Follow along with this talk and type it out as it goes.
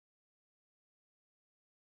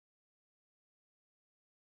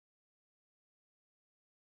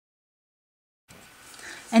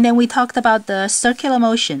And then we talked about the circular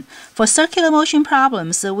motion. For circular motion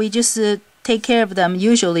problems, we just take care of them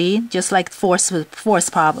usually just like force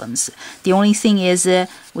problems. The only thing is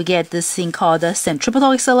we get this thing called the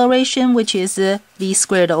centripetal acceleration, which is v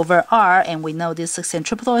squared over r, and we know this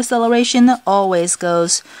centripetal acceleration always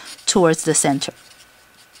goes towards the center.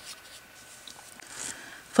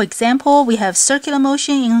 For example, we have circular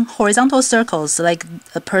motion in horizontal circles, like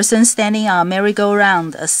a person standing on a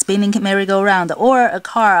merry-go-round, a spinning merry-go-round, or a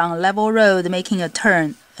car on a level road making a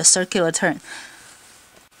turn, a circular turn.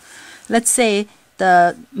 Let's say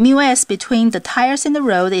the μs between the tires and the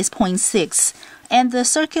road is 0.6, and the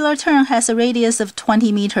circular turn has a radius of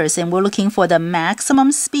 20 meters, and we're looking for the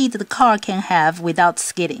maximum speed the car can have without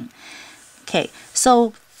skidding. Okay,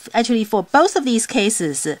 so actually for both of these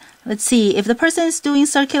cases, let's see, if the person is doing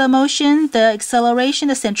circular motion, the acceleration,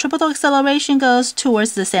 the centripetal acceleration goes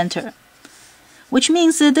towards the center, which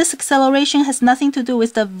means that this acceleration has nothing to do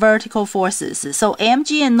with the vertical forces. So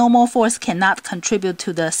mg and normal force cannot contribute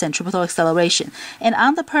to the centripetal acceleration. And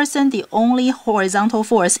on the person, the only horizontal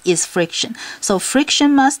force is friction. So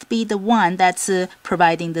friction must be the one that's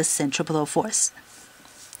providing the centripetal force.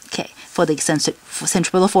 Okay, for the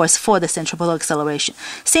centripetal force for the centripetal acceleration.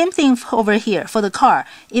 Same thing over here for the car.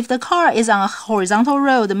 If the car is on a horizontal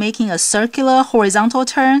road making a circular horizontal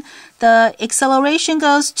turn, the acceleration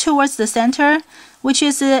goes towards the center, which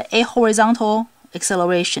is a horizontal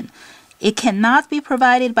acceleration. It cannot be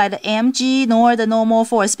provided by the mg nor the normal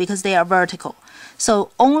force because they are vertical.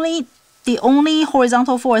 So the only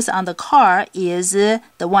horizontal force on the car is the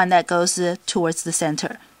one that goes towards the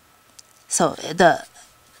center. So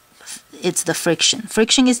it's the friction.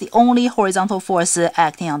 Friction is the only horizontal force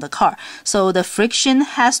acting on the car. So the friction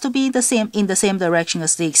has to be the same in the same direction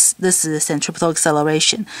as this centripetal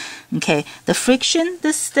acceleration. Okay, the friction,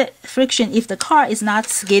 if the car is not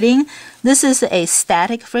skidding, this is a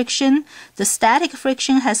static friction. The static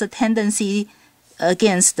friction has a tendency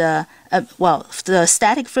against the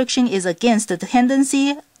static friction is against the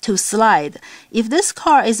tendency to slide. If this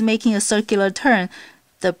car is making a circular turn,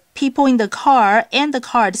 the people in the car and the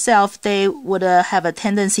car itself, they would have a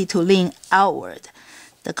tendency to lean outward.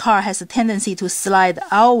 The car has a tendency to slide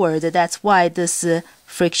outward. That's why this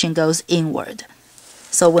friction goes inward.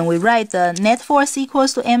 So when we write the net force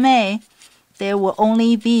equals to ma, there will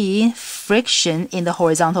only be friction in the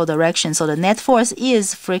horizontal direction. So the net force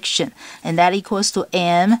is friction, and that equals to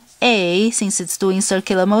ma. Since it's doing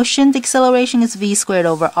circular motion, the acceleration is v squared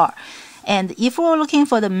over r. And if we're looking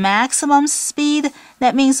for the maximum speed,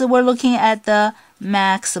 that means that we're looking at the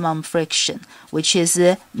maximum friction, which is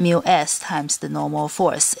mu s times the normal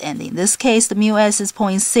force. And in this case, the mu s is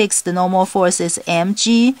 0.6, the normal force is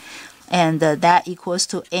mg, and that equals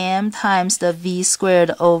to m times the v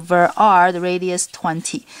squared over r, the radius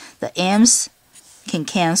 20. The m's can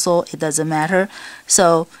cancel, it doesn't matter.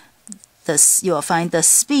 So you'll find the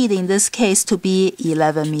speed in this case to be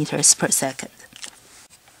 11 meters per second.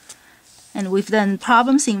 And we've done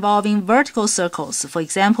problems involving vertical circles. For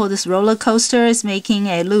example, this roller coaster is making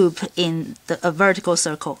a loop in a vertical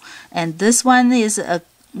circle. And this one is a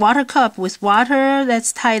water cup with water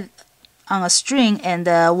that's tied on a string and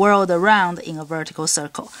whirled around in a vertical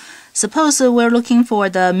circle. Suppose we're looking for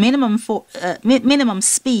the minimum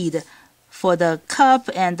speed for the cup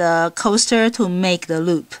and the coaster to make the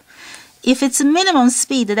loop. If it's minimum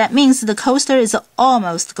speed, that means the coaster is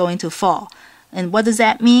almost going to fall. And what does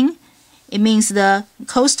that mean? It means the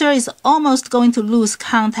coaster is almost going to lose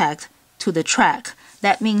contact to the track.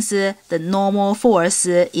 That means the normal force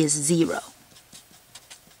is 0.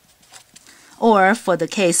 Or for the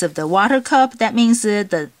case of the water cup, that means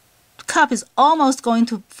the cup is almost going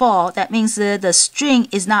to fall. That means the string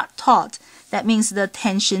is not taut. That means the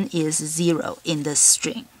tension is 0 in the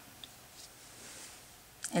string.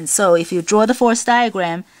 And so if you draw the force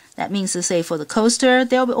diagram, that means to say for the coaster,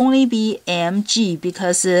 there will only be mg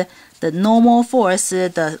because the normal force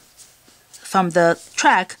from the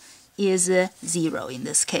track is 0 in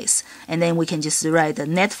this case. And then we can just write the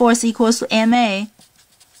net force equals to ma.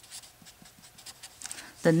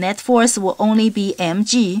 The net force will only be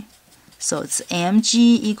mg. So it's mg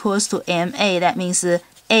equals to ma. That means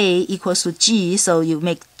a equals to g. So you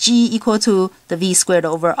make g equal to the v squared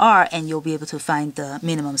over r, and you'll be able to find the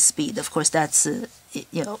minimum speed. Of course, that's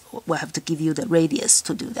we'll have to give you the radius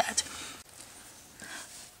to do that.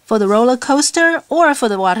 For the roller coaster or for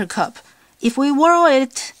the water cup, if we whirl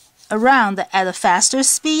it around at a faster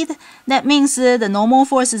speed, that means the normal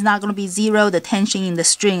force is not going to be 0, the tension in the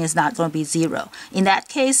string is not going to be 0. In that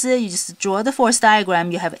case, you just draw the force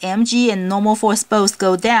diagram, you have mg and normal force both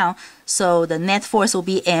go down, so the net force will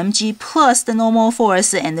be mg plus the normal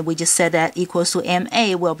force, and we just set that equals to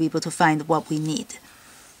ma. We'll be able to find what we need.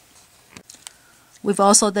 We've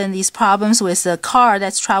also done these problems with a car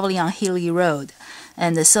that's traveling on hilly road.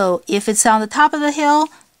 And so if it's on the top of the hill,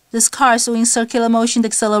 this car is doing circular motion, the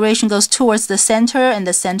acceleration goes towards the center, and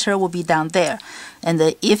the center will be down there. And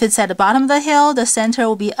if it's at the bottom of the hill, the center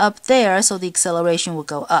will be up there, so the acceleration will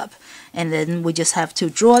go up. And then we just have to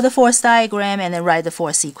draw the force diagram and then write the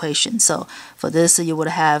force equation. So for this, you would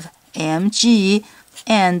have mg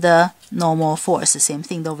and the normal force, the same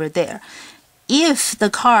thing over there. If the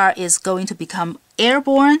car is going to become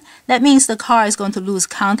airborne, that means the car is going to lose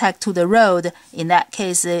contact to the road. In that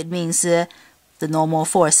case, it means the normal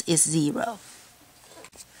force is 0.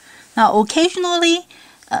 Now, occasionally,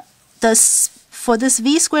 for this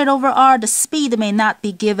v squared over r, the speed may not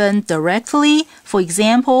be given directly. For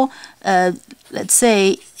example, let's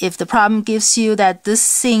say if the problem gives you that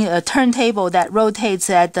this thing, a turntable that rotates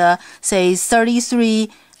at, say, 33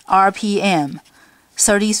 RPM,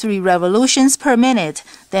 33 revolutions per minute,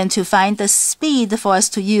 then to find the speed for us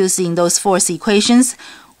to use in those force equations,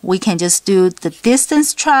 we can just do the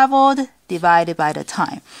distance traveled divided by the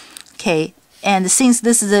time. Okay, and since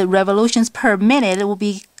this is the revolutions per minute, it will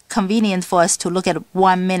be convenient for us to look at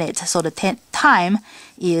 1 minute. So the time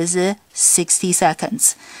is 60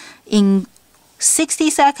 seconds. In 60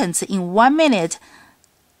 seconds, in 1 minute,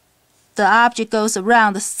 the object goes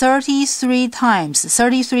around 33 times,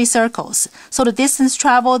 33 circles. So the distance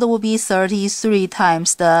traveled will be 33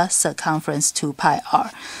 times the circumference 2 pi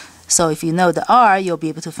r. So if you know the r, you'll be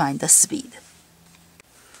able to find the speed.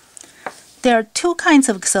 There are two kinds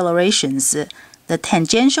of accelerations. The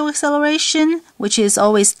tangential acceleration, which is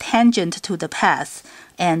always tangent to the path,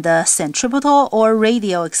 and the centripetal or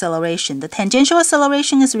radial acceleration. The tangential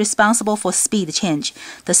acceleration is responsible for speed change.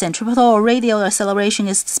 The centripetal or radial acceleration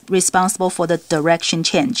is responsible for the direction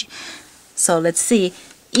change. So let's see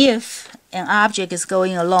if an object is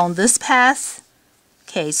going along this path.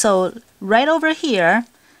 Okay, so right over here,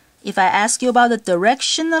 if I ask you about the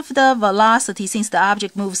direction of the velocity, since the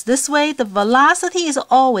object moves this way, the velocity is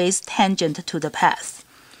always tangent to the path.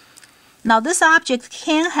 Now this object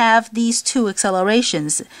can have these two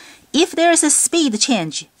accelerations. If there is a speed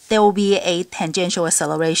change, there will be a tangential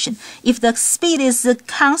acceleration. If the speed is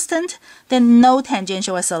constant, then no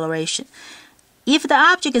tangential acceleration. If the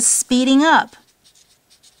object is speeding up,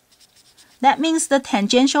 that means the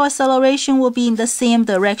tangential acceleration will be in the same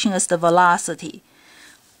direction as the velocity.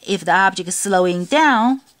 If the object is slowing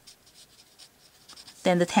down,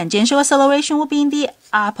 then the tangential acceleration will be in the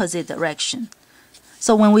opposite direction.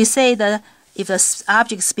 So when we say that if the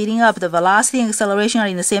object is speeding up, the velocity and acceleration are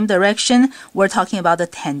in the same direction, we're talking about the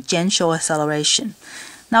tangential acceleration.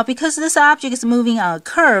 Now, because this object is moving on a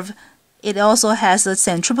curve, it also has a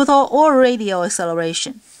centripetal or radial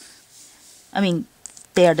acceleration. I mean,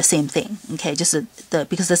 they are the same thing. Okay, just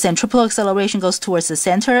because the centripetal acceleration goes towards the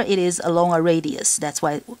center, it is along a radius. That's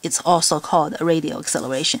why it's also called a radial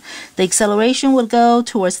acceleration. The acceleration will go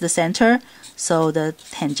towards the center, so the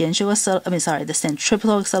the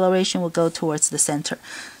centripetal acceleration will go towards the center.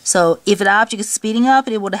 So if the object is speeding up,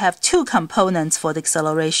 it would have two components for the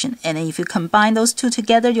acceleration, and if you combine those two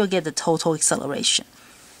together, you'll get the total acceleration.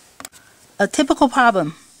 A typical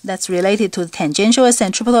problem that's related to the tangential and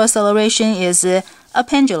centripetal acceleration is a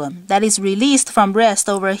pendulum that is released from rest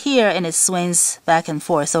over here and it swings back and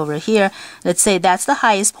forth over here. Let's say that's the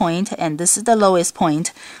highest point and this is the lowest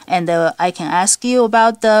point, and I can ask you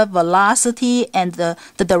about the velocity and the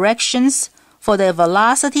directions for the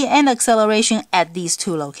velocity and acceleration at these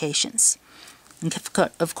two locations.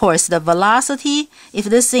 Of course, the velocity, if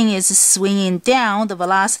this thing is swinging down, the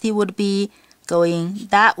velocity would be going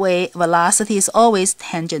that way. Velocity is always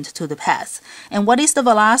tangent to the path. And what is the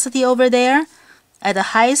velocity over there? At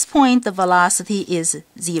the highest point, the velocity is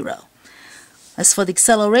 0. As for the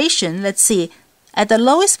acceleration, let's see. At the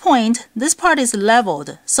lowest point, this part is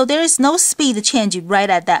leveled, so there is no speed change right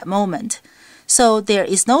at that moment. So there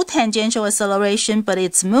is no tangential acceleration, but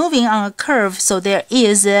it's moving on a curve, so there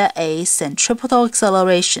is a centripetal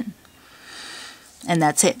acceleration. And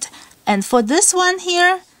that's it. And for this one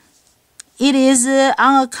here, it is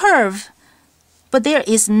on a curve, but there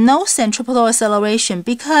is no centripetal acceleration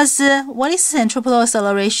because what is centripetal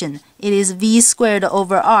acceleration? It is v squared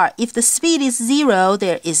over r. If the speed is 0,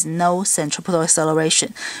 there is no centripetal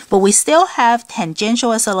acceleration. But we still have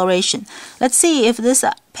tangential acceleration. Let's see if this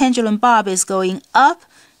pendulum bob is going up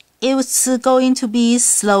it's going to be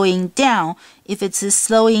slowing down. If it's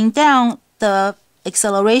slowing down, the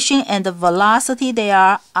acceleration and the velocity, they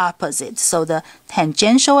are opposite. So the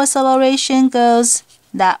tangential acceleration goes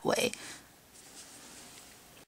that way.